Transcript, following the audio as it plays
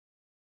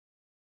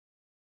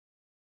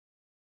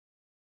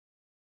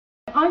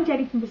I'm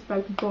Jenny from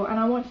Bespoken For, and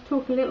I want to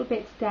talk a little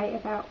bit today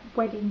about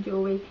wedding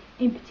jewellery,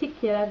 in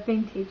particular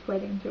vintage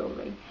wedding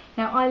jewellery.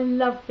 Now, I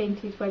love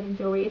vintage wedding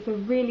jewellery. It's a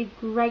really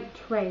great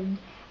trend,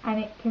 and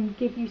it can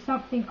give you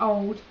something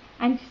old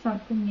and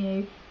something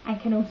new,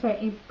 and can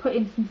also put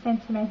in some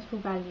sentimental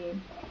value.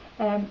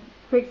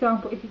 For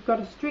example, if you've got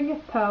a string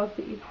of pearls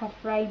that you've had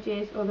for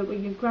ages, or that were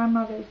your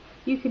grandmother's,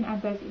 you can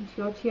add those into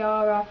your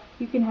tiara.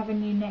 You can have a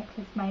new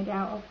necklace made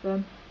out of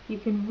them. You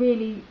can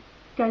really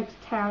go to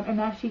town and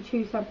actually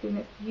choose something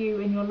that's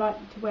you and you're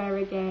likely to wear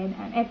again,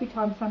 and every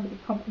time somebody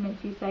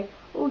compliments you, say,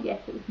 oh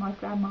yes, it was my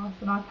grandma's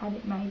and I've had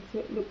it made, so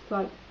it looks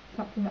like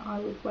something that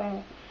I would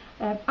wear.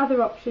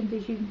 Other options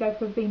is you can go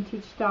for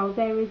vintage style.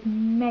 There is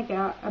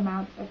mega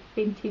amounts of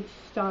vintage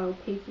style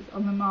pieces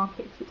on the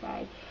market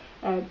today,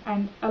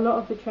 and a lot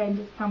of the trend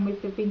has come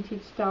with the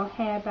vintage style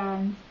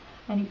hairbands,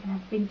 and you can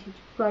have vintage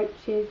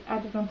brooches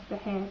added onto the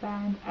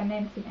hairband, and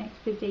then some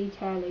extra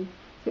detailing.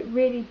 So it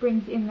really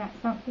brings in that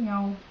something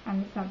old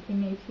and something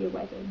new to your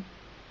wedding.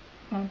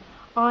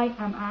 I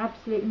am an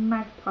absolute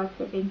magpie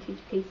for vintage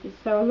pieces,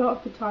 so a lot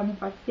of the time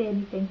if I see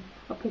anything,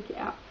 I'll pick it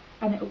up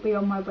and it will be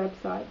on my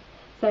website.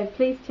 So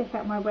please check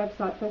out my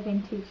website for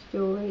vintage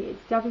jewellery. It's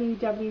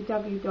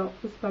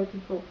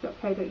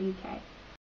www.bespokenfor.co.uk.